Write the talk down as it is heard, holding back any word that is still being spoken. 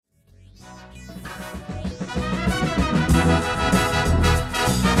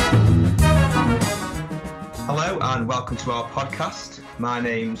and welcome to our podcast. My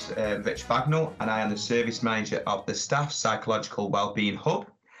name's Richard Bagnall and I am the Service Manager of the Staff Psychological Wellbeing Hub.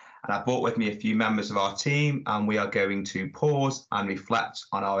 And I brought with me a few members of our team and we are going to pause and reflect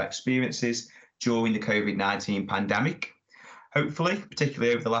on our experiences during the COVID-19 pandemic. Hopefully,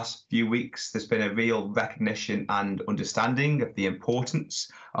 particularly over the last few weeks, there's been a real recognition and understanding of the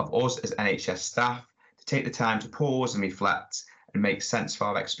importance of us as NHS staff to take the time to pause and reflect and make sense of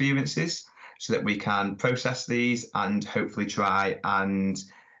our experiences so that we can process these and hopefully try and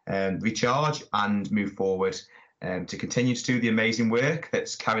recharge and move forward to continue to do the amazing work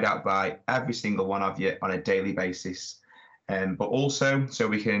that's carried out by every single one of you on a daily basis, but also so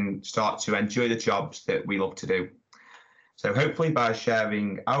we can start to enjoy the jobs that we love to do. So hopefully by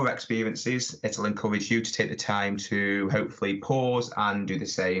sharing our experiences, it'll encourage you to take the time to hopefully pause and do the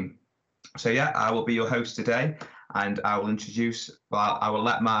same. So yeah, I will be your host today and I will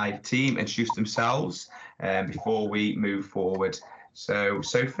let my team introduce themselves before we move forward. So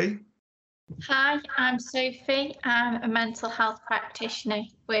Sophie. Hi, I'm Sophie. I'm a mental health practitioner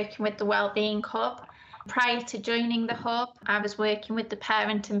working with the Wellbeing Hub. Prior to joining the Hub, I was working with the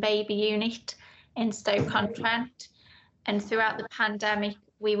Parent and Baby Unit in Stoke-on-Trent. And throughout the pandemic,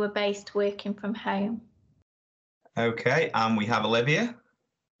 we were based working from home. Okay, and we have Olivia.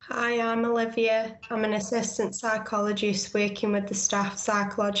 Hi, I'm Olivia. I'm an assistant psychologist working with the Staff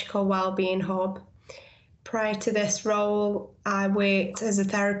Psychological Wellbeing Hub. Prior to this role, I worked as a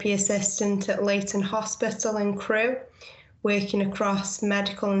therapy assistant at Leighton Hospital in Crewe, working across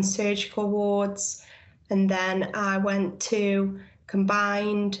medical and surgical wards. And then I went to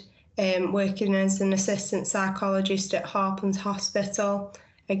combined working as an assistant psychologist at Harpens Hospital,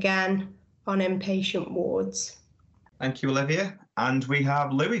 again on inpatient wards. Thank you, Olivia. And we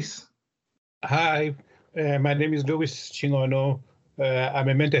have Lewis. Hi, my name is Lewis Chingono. I'm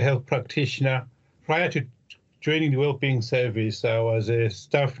a mental health practitioner. Prior to joining the Wellbeing Service, I was a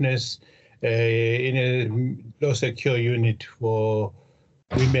staff nurse in a low secure unit for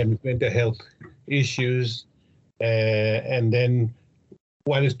women with mental health issues. And then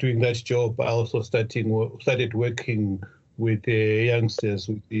while I was doing that job, I also started working with youngsters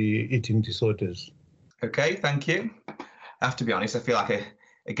with the eating disorders. Okay, thank you. I have to be honest, I feel like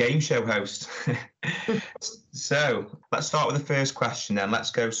a game show host. So let's start with the first question then.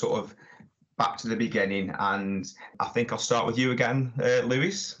 Let's go sort of back to the beginning. And I think I'll start with you again,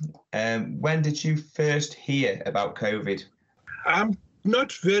 Lewis. When did you first hear about COVID? I'm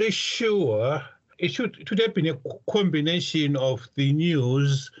not very sure. It should have been a combination of the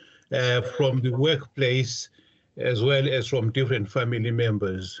news from the workplace as well as from different family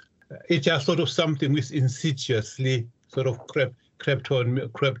members. It's just sort of something which insidiously sort of crept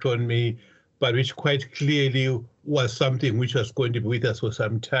on me, but which quite clearly was something which was going to be with us for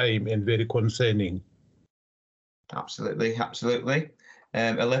some time and very concerning. Absolutely.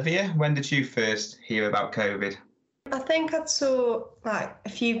 Olivia, when did you first hear about COVID? I think I saw a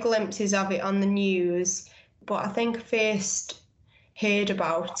few glimpses of it on the news, but I think I first heard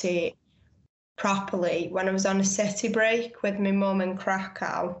about it properly when I was on a city break with my mum in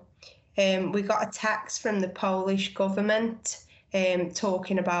Krakow. We got a text from the Polish government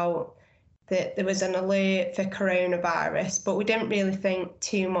talking about that there was an alert for coronavirus, but we didn't really think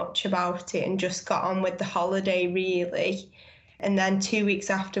too much about it and just got on with the holiday really. And then 2 weeks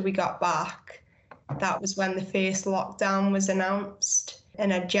after we got back, that was when the first lockdown was announced.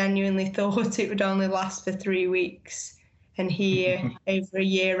 And I genuinely thought it would only last for 3 weeks. And here, over a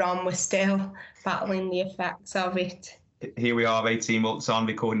year on, we're still battling the effects of it. Here we are 18 months on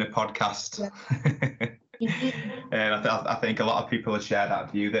recording a podcast. Yeah. I think a lot of people have shared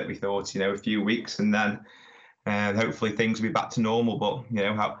that view that we thought, a few weeks and then hopefully things will be back to normal. But,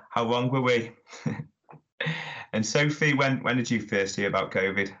 how wrong were we? And Sophie, when did you first hear about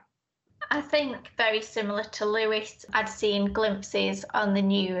COVID? I think very similar to Lewis. I'd seen glimpses on the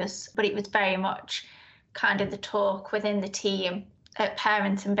news, but it was very much kind of the talk within the team at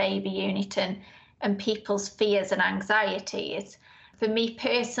Parent and Baby Unit and people's fears and anxieties. For me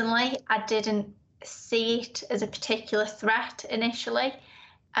personally, I didn't see it as a particular threat initially,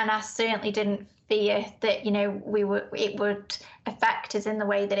 and I certainly didn't fear that it would affect us in the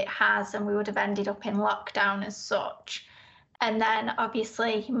way that it has and we would have ended up in lockdown as such. And then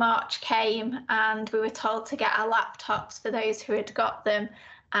obviously March came and we were told to get our laptops for those who had got them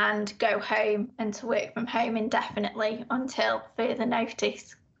and go home and to work from home indefinitely until further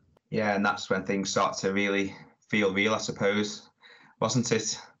notice. Yeah, and that's when things start to really feel real, I suppose, wasn't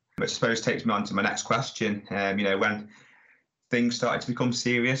it? Which I suppose takes me on to my next question. When things started to become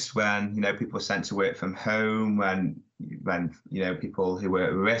serious, when people were sent to work from home, when people who were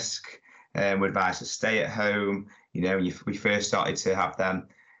at risk were advised to stay at home, we first started to have them,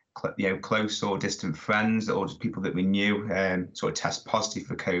 close or distant friends or just people that we knew sort of test positive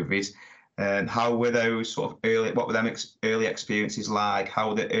for COVID. How were those sort of what were them early experiences like? How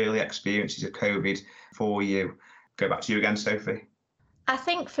were the early experiences of COVID for you? Go back to you again, Sophie. I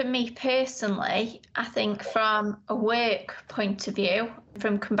think for me personally, I think from a work point of view,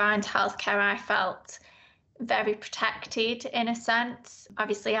 from combined healthcare, I felt very protected in a sense.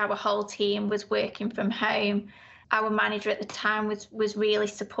 Obviously, our whole team was working from home. Our manager at the time was really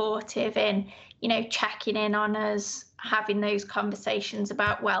supportive in, checking in on us, having those conversations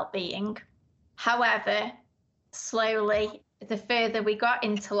about well-being. However, slowly, the further we got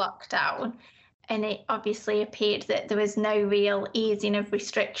into lockdown, and it obviously appeared that there was no real easing of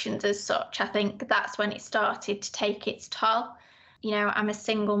restrictions as such, I think that's when it started to take its toll. I'm a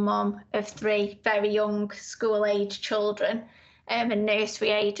single mum of 3 very young school-age children, and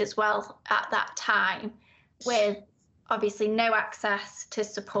nursery age as well at that time, with obviously no access to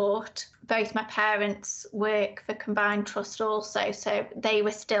support. Both my parents work for Combined Trust also, so they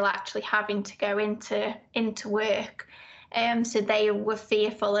were still actually having to go into work. So they were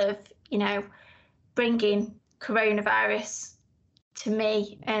fearful of, bringing coronavirus to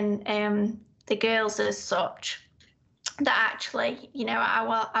me and the girls as such. That actually,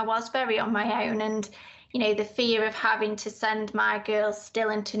 I was very on my own, and the fear of having to send my girls still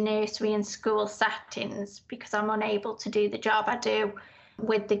into nursery and school settings because I'm unable to do the job I do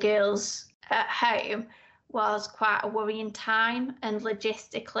with the girls at home was quite a worrying time. And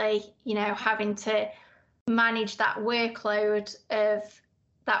logistically, having to manage that workload of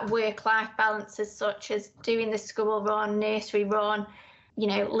that work-life balance as such as doing the school run, nursery run,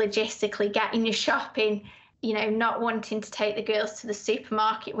 logistically getting your shopping, not wanting to take the girls to the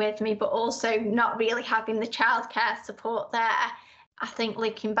supermarket with me, but also not really having the childcare support there. I think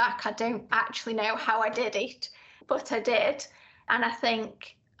looking back, I don't actually know how I did it, but I did. And I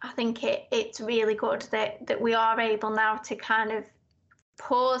think it's really good that we are able now to kind of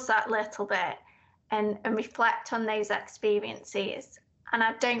pause that little bit and reflect on those experiences. And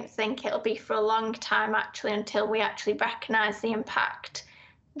I don't think it'll be for a long time actually until we actually recognise the impact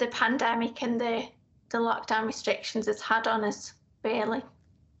the pandemic and the lockdown restrictions has had on us, really.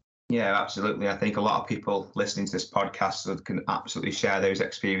 Yeah, absolutely. I think a lot of people listening to this podcast can absolutely share those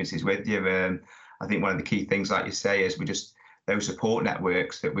experiences with you. I think one of the key things, like you say, is those support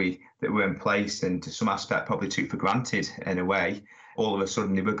networks that were in place and to some aspect probably took for granted in a way. All of a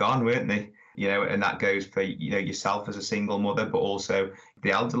sudden they were gone, weren't they? And that goes for yourself as a single mother, but also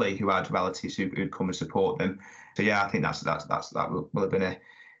the elderly who had relatives who'd come and support them. So yeah, I think that will have been a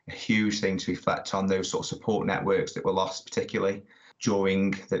huge thing to reflect on, those sort of support networks that were lost, particularly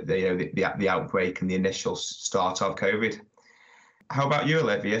during the outbreak and the initial start of COVID. How about you,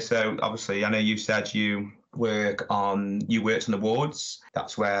 Olivia? So obviously, I know you said you worked on the wards.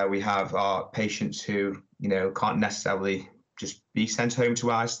 That's where we have our patients who can't necessarily just be sent home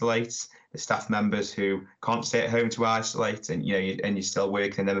to isolate. The staff members who can't stay at home to isolate, and you're still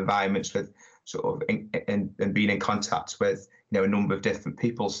working in them environments with sort of and being in contact with a number of different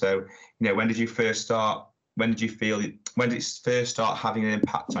people. So when did it first start having an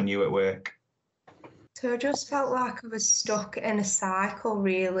impact on you at work? So I just felt like I was stuck in a cycle,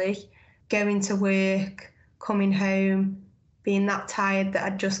 really, going to work, coming home, being that tired that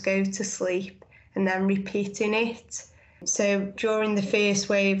I'd just go to sleep and then repeating it. So during the first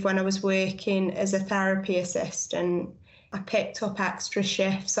wave, when I was working as a therapy assistant, I picked up extra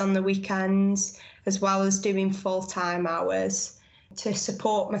shifts on the weekends, as well as doing full-time hours to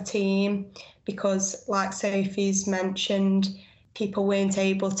support my team, because like Sophie's mentioned, people weren't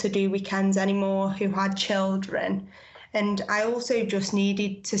able to do weekends anymore who had children. And I also just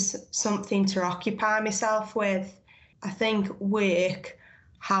needed something to occupy myself with. I think work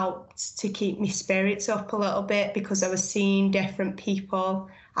helped to keep my spirits up a little bit because I was seeing different people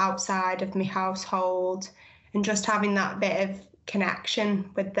outside of my household and just having that bit of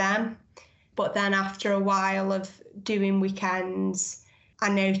connection with them. But then after a while of doing weekends, I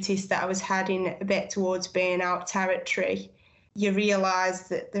noticed that I was heading a bit towards burnout territory. You realise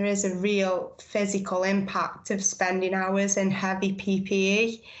that there is a real physical impact of spending hours in heavy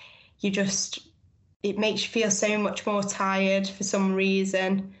PPE. It makes you feel so much more tired for some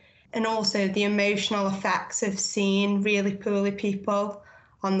reason. And also the emotional effects of seeing really poorly people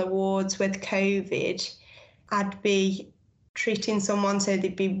on the wards with COVID. I'd be treating someone so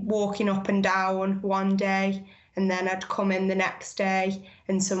they'd be walking up and down one day, and then I'd come in the next day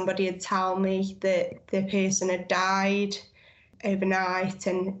and somebody would tell me that the person had died overnight,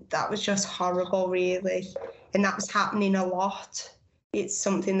 and that was just horrible, really. And that was happening a lot. It's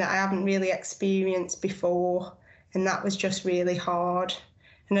something that I haven't really experienced before, and that was just really hard.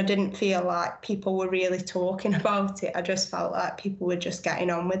 And I didn't feel like people were really talking about it. I just felt like people were just getting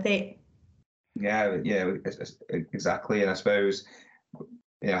on with it. Yeah, exactly. And I suppose,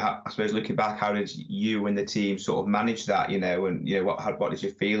 looking back, how did you and the team sort of manage that, and, what did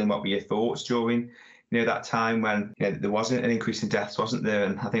you feel and what were your thoughts during, that time when, there wasn't an increase in deaths, wasn't there?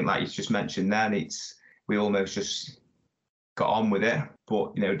 And I think, like you just mentioned then, we almost just got on with it.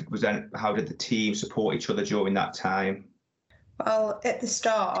 But, how did the team support each other during that time? Well, at the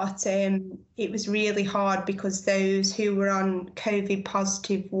start, it was really hard because those who were on COVID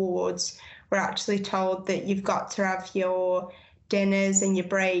positive wards were actually told that you've got to have your dinners and your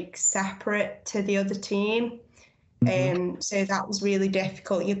breaks separate to the other team. So that was really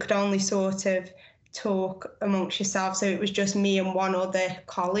difficult. You could only sort of talk amongst yourselves. So it was just me and one other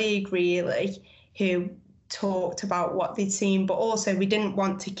colleague really who talked about what they'd seen, but also we didn't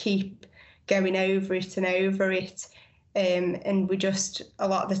want to keep going over it and over it. And a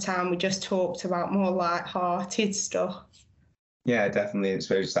lot of the time we just talked about more light-hearted stuff. Yeah, definitely. It's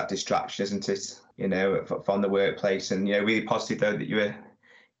just that distraction, isn't it? From the workplace, and really positive though that you were,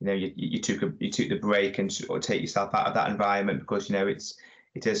 you took the break and sort of take yourself out of that environment, because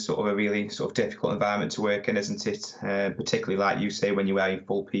it is sort of a really sort of difficult environment to work in, isn't it? Particularly like you say, when you're wearing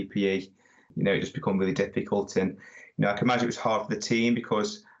full PPE, it just become really difficult. And I can imagine it was hard for the team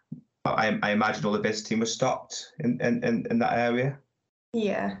because I imagine all the visiting was stopped in that area.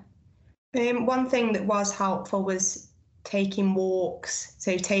 Yeah. One thing that was helpful was taking walks,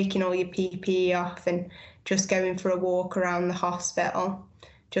 so taking all your PPE off and just going for a walk around the hospital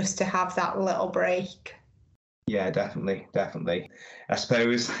just to have that little break. Yeah, definitely. I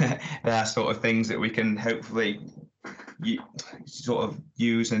suppose there are sort of things that we can hopefully sort of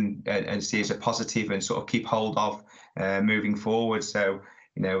use and see as a positive and sort of keep hold of moving forward. So,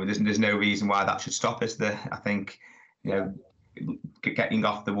 there's no reason why that should stop us. I think, getting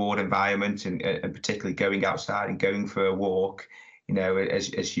off the ward environment and particularly going outside and going for a walk,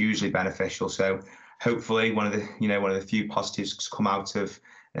 is hugely beneficial. So hopefully one of the few positives come out of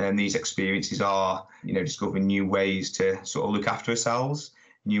these experiences are, discovering new ways to sort of look after ourselves,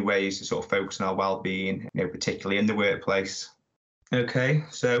 new ways to sort of focus on our well-being, particularly in the workplace. Okay,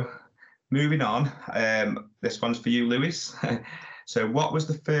 so moving on, this one's for you, Lewis. So what was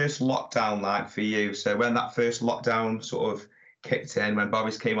the first lockdown like for you? So when that first lockdown sort of kicked in, when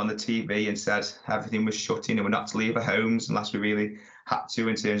Boris came on the TV and said everything was shutting and we're not to leave our homes unless we really had to,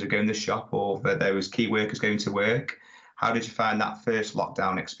 in terms of going to the shop or for those key workers going to work, how did you find that first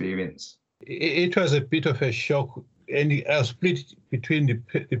lockdown experience? It was a bit of a shock, and a split between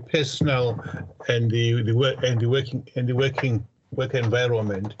the personal and the work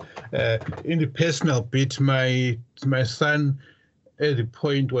environment. In the personal bit, my son at the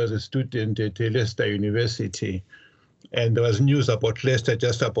point was a student at Leicester University, and there was news about Leicester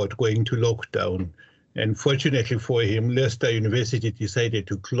just about going to lockdown. And fortunately for him, Leicester University decided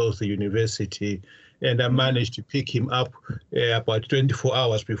to close the university, and I managed to pick him up about 24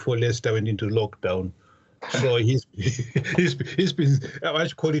 hours before Leicester went into lockdown. So he's been, I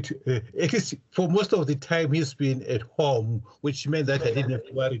call it, at least for most of the time, he's been at home, which meant that I didn't have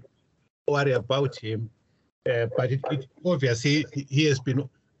to worry about him. But it obviously he has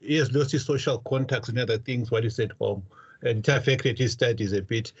lost his social contacts and other things while he's at home, and it affected his studies a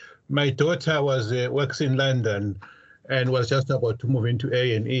bit. My daughter works in London and was just about to move into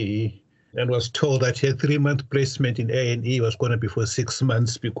A&E, and was told that her 3-month placement in A&E was going to be for 6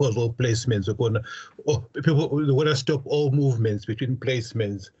 months because all placements people were going to stop all movements between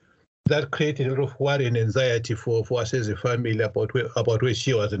placements. That created a lot of worry and anxiety for us as a family about where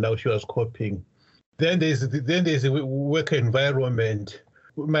she was and how she was coping. Then there's a work environment.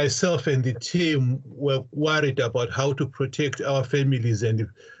 Myself and the team were worried about how to protect our families and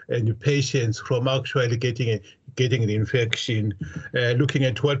the patients from actually getting an infection, looking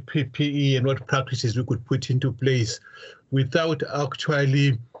at what PPE and what practices we could put into place without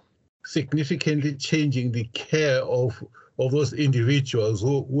actually significantly changing the care of those individuals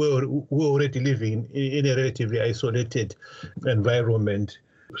who were already living in a relatively isolated environment,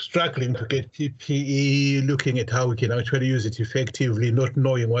 struggling to get PPE, looking at how we can actually use it effectively, not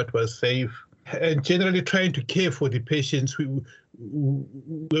knowing what was safe, and generally trying to care for the patients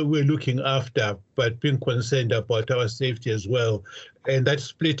we're looking after, but being concerned about our safety as well. And that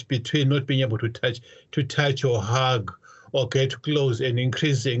split between not being able to touch or hug or get close, and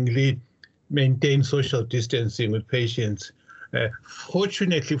increasingly maintain social distancing with patients.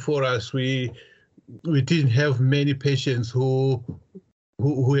 Fortunately for us, we didn't have many patients who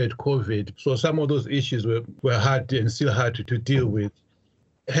had COVID. So some of those issues were hard and still hard to deal with.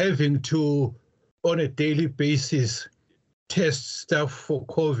 Having to on a daily basis test staff for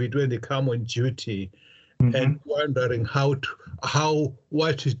COVID when they come on duty, and wondering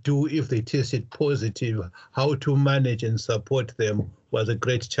what to do if they tested positive, how to manage and support them was a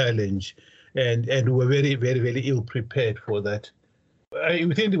great challenge, and we were very, very, very ill prepared for that.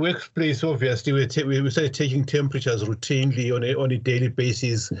 Within the workplace, obviously, we started taking temperatures routinely on a daily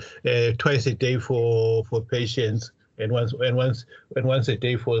basis, twice a day for patients, and once a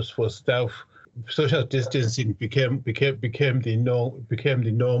day for staff. Social distancing became the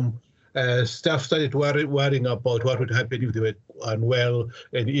norm. Staff started worrying about what would happen if they were unwell,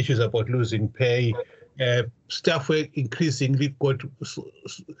 and issues about losing pay. Staff were increasingly got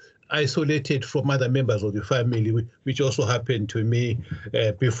isolated from other members of the family, which also happened to me.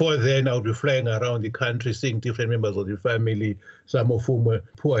 Before then, I would be flying around the country, seeing different members of the family, some of whom were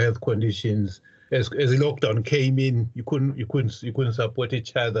poor health conditions. As the lockdown came in, you couldn't support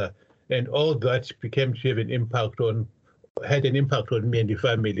each other, and all that had an impact on me and the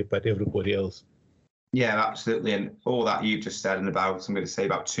family, but everybody else. Yeah, absolutely. And all that you've just said, and I'm going to say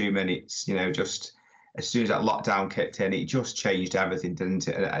about 2 minutes, just as soon as that lockdown kicked in, it just changed everything, didn't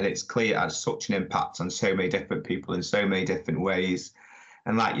it? And it's clear it had such an impact on so many different people in so many different ways.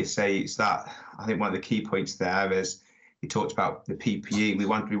 And like you say, it's that, I think one of the key points there is you talked about the PPE.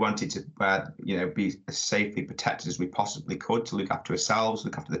 We wanted to be as safely protected as we possibly could, to look after ourselves,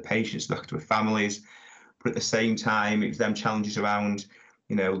 look after the patients, look after our families. But at the same time, it's them challenges around,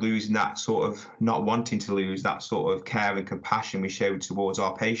 losing that sort of, not wanting to lose that sort of care and compassion we showed towards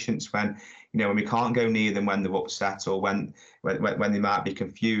our patients when we can't go near them when they're upset, or when they might be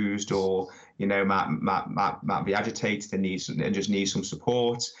confused, or might be agitated and just need some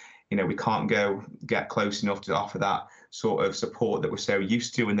support. We can't go get close enough to offer that sort of support that we're so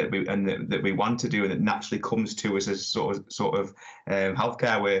used to and that we want to do, and that naturally comes to us as sort of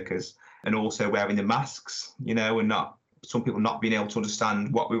healthcare workers. And also wearing the masks, and not some people not being able to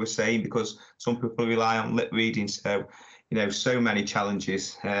understand what we were saying because some people rely on lip reading. So, so many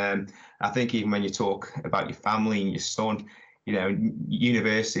challenges. I think even when you talk about your family and your son,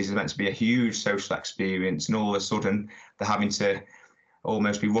 universities are meant to be a huge social experience, and all of a sudden they're having to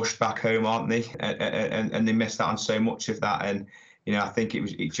almost be rushed back home, aren't they? And they miss out on so much of that. And I think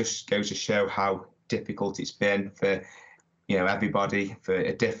it just goes to show how difficult it's been for everybody for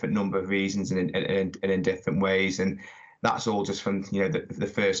a different number of reasons and in different ways. And that's all just from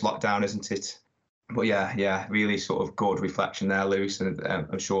the first lockdown, isn't it? But yeah, really sort of good reflection there, Lewis, and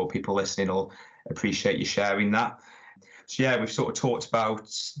I'm sure people listening will appreciate you sharing that. So yeah, we've sort of talked about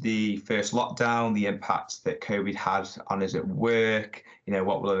the first lockdown, the impact that COVID had on us at work,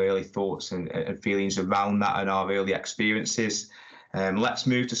 what were our early thoughts and feelings around that and our early experiences. Let's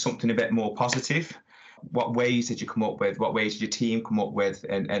move to something a bit more positive. What ways did you come up with? What ways did your team come up with?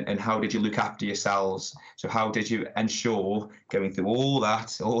 And how did you look after yourselves? So how did you ensure, going through all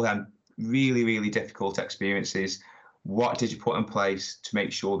them really, really difficult experiences, what did you put in place to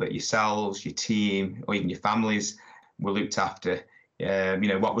make sure that yourselves, your team, or even your families were looked after?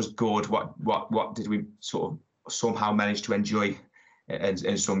 What was good? What did we sort of somehow manage to enjoy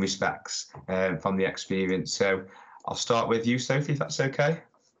in some respects from the experience? So I'll start with you, Sophie, if that's okay.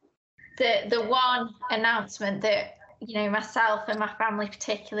 The one announcement that myself and my family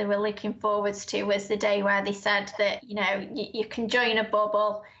particularly were looking forwards to was the day where they said that you can join a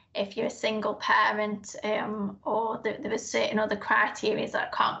bubble if you're a single parent, or there was certain other criteria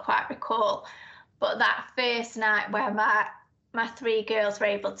that I can't quite recall. But that first night where my 3 girls were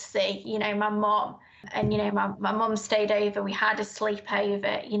able to see my mum, and my mum stayed over, we had a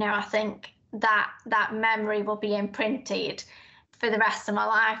sleepover, I think that memory will be imprinted for the rest of my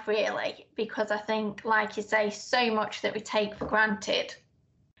life, really, because I think, like you say, so much that we take for granted,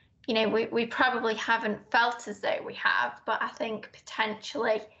 we probably haven't felt as though we have, but I think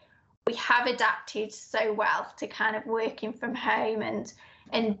potentially we have adapted so well to kind of working from home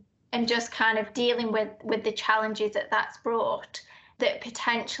and just kind of dealing with the challenges that's brought, that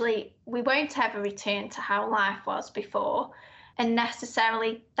potentially we won't ever return to how life was before. And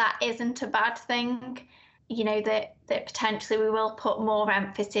necessarily that isn't a bad thing. That potentially we will put more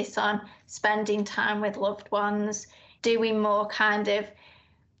emphasis on spending time with loved ones, doing more kind of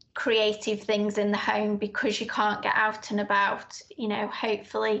creative things in the home because you can't get out and about.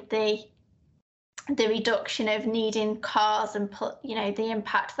 Hopefully the reduction of needing cars and the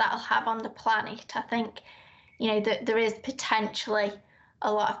impact that'll have on the planet. I think that there is potentially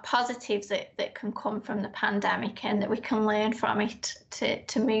a lot of positives that can come from the pandemic, and that we can learn from it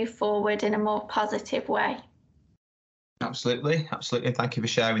to move forward in a more positive way. Absolutely. Thank you for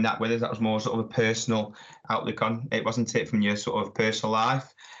sharing that with us. That was more sort of a personal outlook on it, wasn't it, from your sort of personal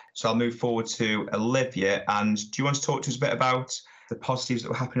life? So I'll move forward to Olivia. And do you want to talk to us a bit about the positives that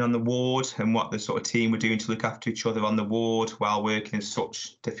were happening on the ward and what the sort of team were doing to look after each other on the ward while working in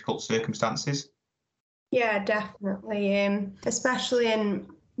such difficult circumstances? Yeah, definitely. Especially in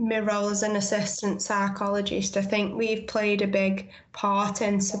my role as an assistant psychologist, I think we've played a big part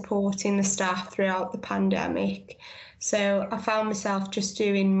in supporting the staff throughout the pandemic. So I found myself just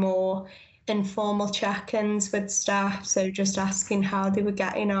doing more informal check-ins with staff, so just asking how they were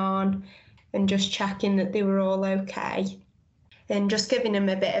getting on and just checking that they were all okay and just giving them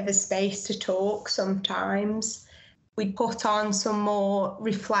a bit of a space to talk sometimes. We put on some more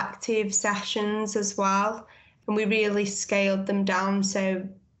reflective sessions as well, and we really scaled them down so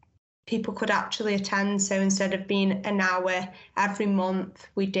people could actually attend. So instead of being an hour every month,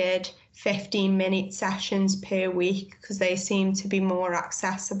 we did 15-minute sessions per week because they seem to be more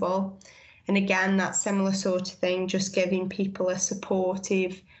accessible. And again, that similar sort of thing, just giving people a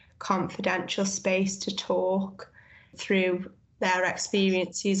supportive, confidential space to talk through their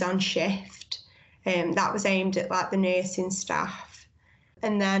experiences on shift. That was aimed at like the nursing staff.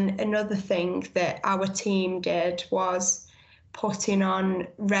 And then another thing that our team did was putting on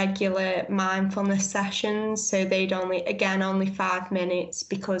regular mindfulness sessions. So they'd only 5 minutes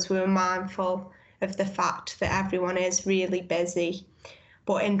because we were mindful of the fact that everyone is really busy.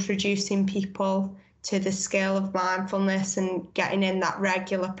 But introducing people to the skill of mindfulness and getting in that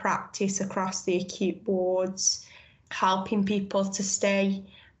regular practice across the acute wards, helping people to stay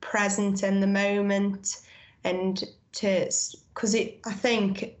present in the moment and because I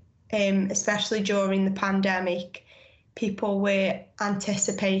think especially during the pandemic, people were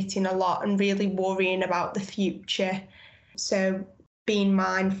anticipating a lot and really worrying about the future. So being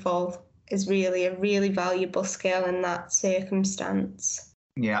mindful is really a really valuable skill in that circumstance.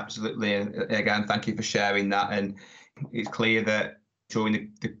 Yeah, absolutely. And again, thank you for sharing that. And it's clear that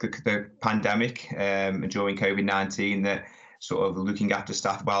during the pandemic and during COVID-19 that sort of looking after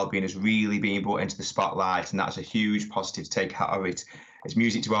staff wellbeing is really being brought into the spotlight, and that's a huge positive to take out of it. It's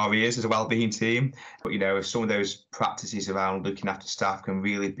music to our ears as a wellbeing team, but if some of those practices around looking after staff can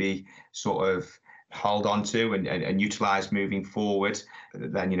really be sort of held on to and utilised moving forward,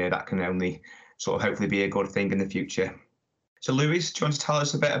 then that can only sort of hopefully be a good thing in the future. So Lewis, do you want to tell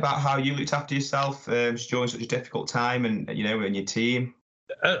us a bit about how you looked after yourself during such a difficult time and and your team?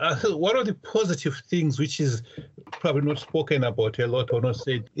 I think one of the positive things, which is probably not spoken about a lot or not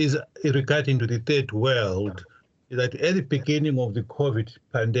said, is regarding to the third world, is that at the beginning of the COVID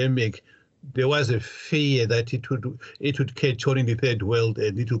pandemic, there was a fear that it would catch on in the third world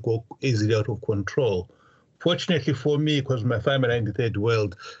and it would go easily out of control. Fortunately for me, because my family are in the third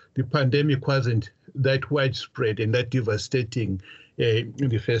world, the pandemic wasn't that widespread and that devastating in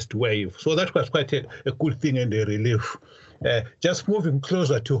the first wave. So that was quite a good thing and a relief. Just moving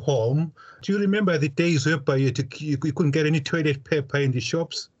closer to home, do you remember the days whereby you couldn't get any toilet paper in the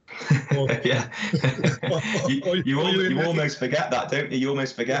shops? Yeah. you almost forget that, don't you? You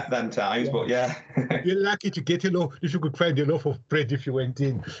almost forget them times, but yeah. You're lucky to get if you could find a loaf of bread if you went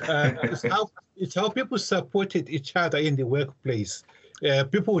in. It's how people supported each other in the workplace.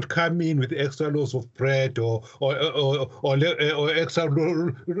 People would come in with extra loaves of bread or extra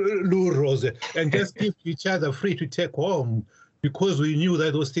luros and just give each other free to take home, because we knew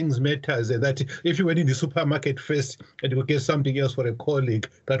that those things matters, and that if you went in the supermarket first and you would get something else for a colleague,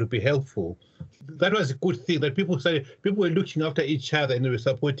 that would be helpful. That was a good thing, that people were looking after each other and they were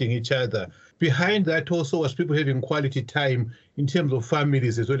supporting each other. Behind that also was people having quality time in terms of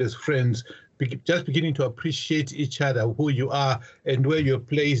families as well as friends, just beginning to appreciate each other, who you are and where you're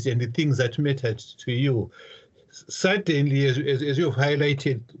placed and the things that mattered to you. Certainly, as you've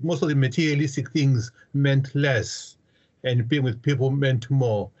highlighted, most of the materialistic things meant less, and being with people meant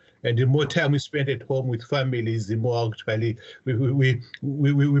more. And the more time we spent at home with families, the more actually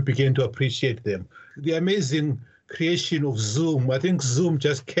we began to appreciate them. The amazing creation of Zoom, I think Zoom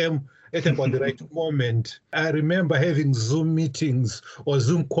just came at about the right moment. I remember having Zoom meetings or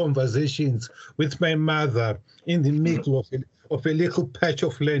Zoom conversations with my mother in the middle of a little patch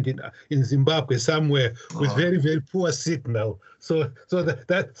of land in Zimbabwe somewhere with very, very poor signal. So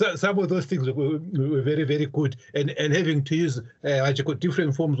that some of those things were very, very good. And having to use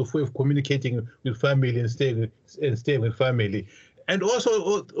different forms of way of communicating with family and staying with family. And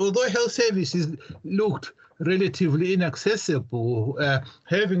also, although health services looked relatively inaccessible,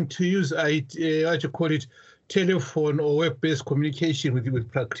 having to use telephone or web-based communication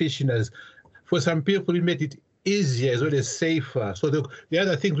with practitioners, for some people it made it easier as well as safer. So the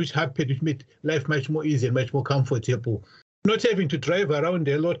other things which happened, which made life much more easy and much more comfortable. Not having to drive around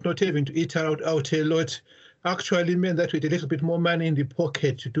a lot, not having to eat out a lot, actually meant that we had a little bit more money in the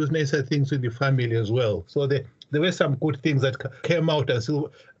pocket to do nicer things with the family as well. So there were some good things that came out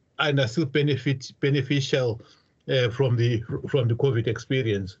and are still beneficial from the COVID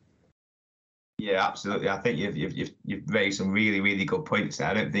experience. Yeah, absolutely. I think you've raised some really, really good points there.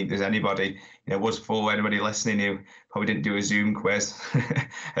 I don't think there's anybody, was for anybody listening who probably didn't do a Zoom quiz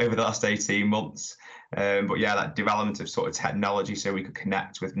over the last 18 months. But yeah, that development of sort of technology so we could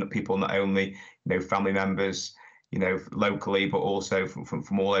connect with people, not only, family members, locally, but also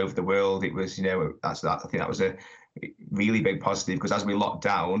from all over the world. It was, I think that was a really big positive, because as we locked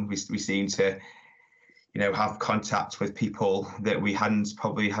down, we seemed to, have contact with people that we hadn't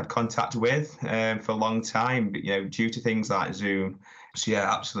probably had contact with for a long time, due to things like Zoom. So yeah,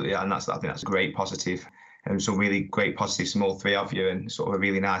 absolutely. And I think that's a great positive. And some really great positives from all three of you, and sort of a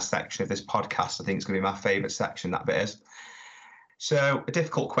really nice section of this podcast. I think it's going to be my favourite section, that bit is. So a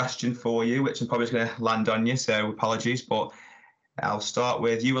difficult question for you, which I'm probably going to land on you, so apologies, but I'll start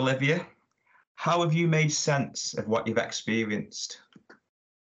with you, Olivia. How have you made sense of what you've experienced?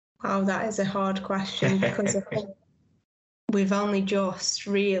 Wow, that is a hard question, because I think we've only just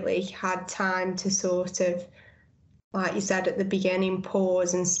really had time to sort of, like you said at the beginning,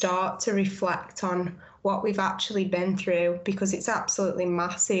 pause and start to reflect on what we've actually been through, because it's absolutely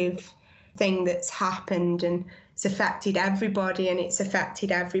massive thing that's happened, and it's affected everybody, and it's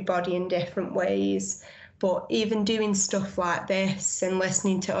affected everybody in different ways. But even doing stuff like this and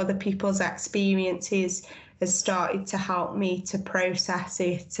listening to other people's experiences has started to help me to process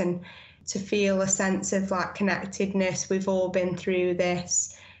it and to feel a sense of like connectedness. We've all been through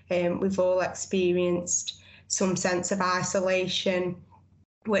this. We've all experienced some sense of isolation,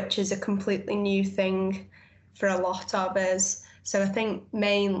 which is a completely new thing for a lot of us. So I think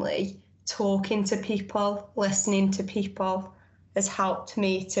mainly talking to people, listening to people has helped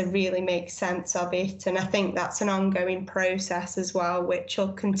me to really make sense of it. And I think that's an ongoing process as well, which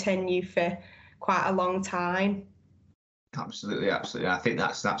will continue for quite a long time. Absolutely. I think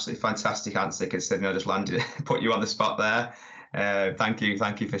that's an absolutely fantastic answer, considering I just landed, put you on the spot there. Thank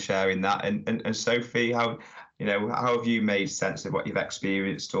you for sharing that. And Sophie, how have you made sense of what you've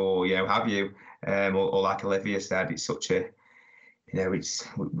experienced, or have you, or like Olivia said, it's such a,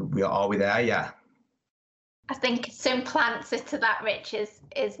 are we there yet? I think a simple answer to that, Rich,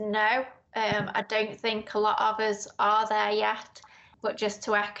 is no. I don't think a lot of us are there yet. But just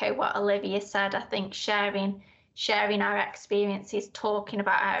to echo what Olivia said, I think sharing our experiences, talking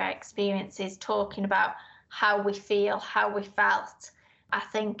about our experiences, talking about how we feel, how we felt, I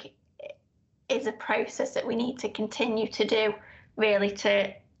think is a process that we need to continue to do, really,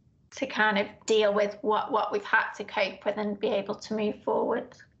 to kind of deal with what we've had to cope with and be able to move forward.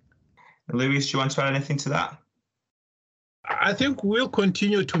 Louis, do you want to add anything to that? I think we'll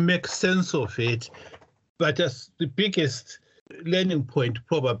continue to make sense of it, but as the biggest learning point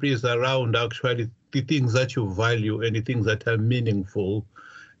probably is around actually the things that you value and the things that are meaningful,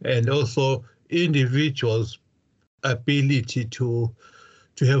 and also individuals' ability to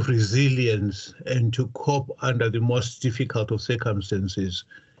have resilience and to cope under the most difficult of circumstances.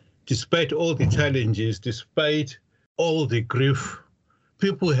 Despite all the challenges, despite all the grief,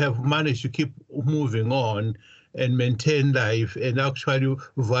 people have managed to keep moving on and maintain life and actually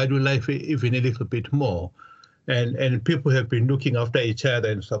value life even a little bit more. And people have been looking after each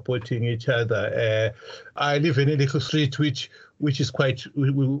other and supporting each other. I live in a little street which is quite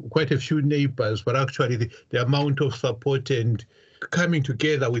a few neighbors, but actually the amount of support and coming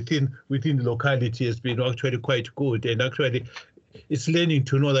together within the locality has been actually quite good. And actually, it's learning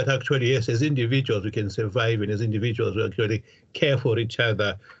to know that actually, yes, as individuals we can survive, and as individuals we actually care for each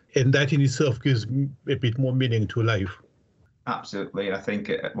other, and that in itself gives a bit more meaning to life. Absolutely, and I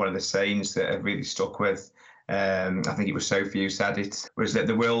think one of the sayings that have really stuck with, I think it was Sophie who said it, was that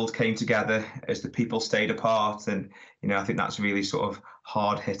the world came together as the people stayed apart. And I think that's really sort of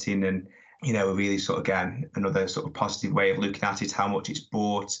hard hitting, and a really sort of, again, another sort of positive way of looking at it, how much it's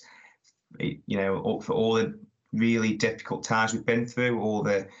brought, for all the really difficult times we've been through, all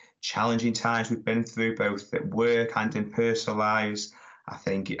the challenging times we've been through, both at work and in personal lives. I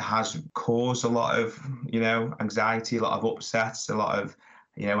think it has caused a lot of, anxiety, a lot of upsets, a lot of,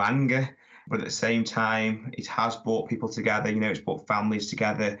 anger. But at the same time, it has brought people together. It's brought families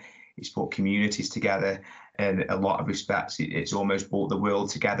together. It's brought communities together. And in a lot of respects, it's almost brought the world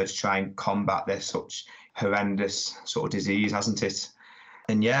together to try and combat this such horrendous sort of disease, hasn't it?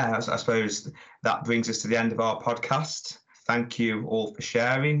 And yeah, I suppose that brings us to the end of our podcast. Thank you all for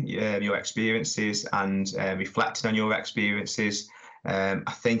sharing your experiences and reflecting on your experiences. I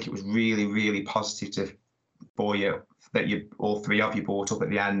think it was really, really positive for you that all three of you brought up at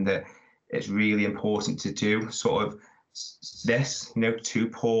the end that it's really important to do sort of this, to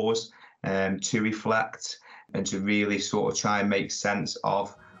pause, to reflect, and to really sort of try and make sense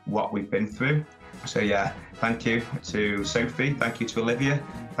of what we've been through. So yeah, thank you to Sophie, thank you to Olivia,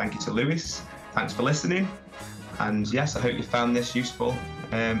 thank you to Lewis, thanks for listening. And yes, I hope you found this useful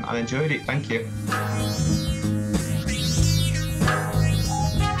and enjoyed it. Thank you.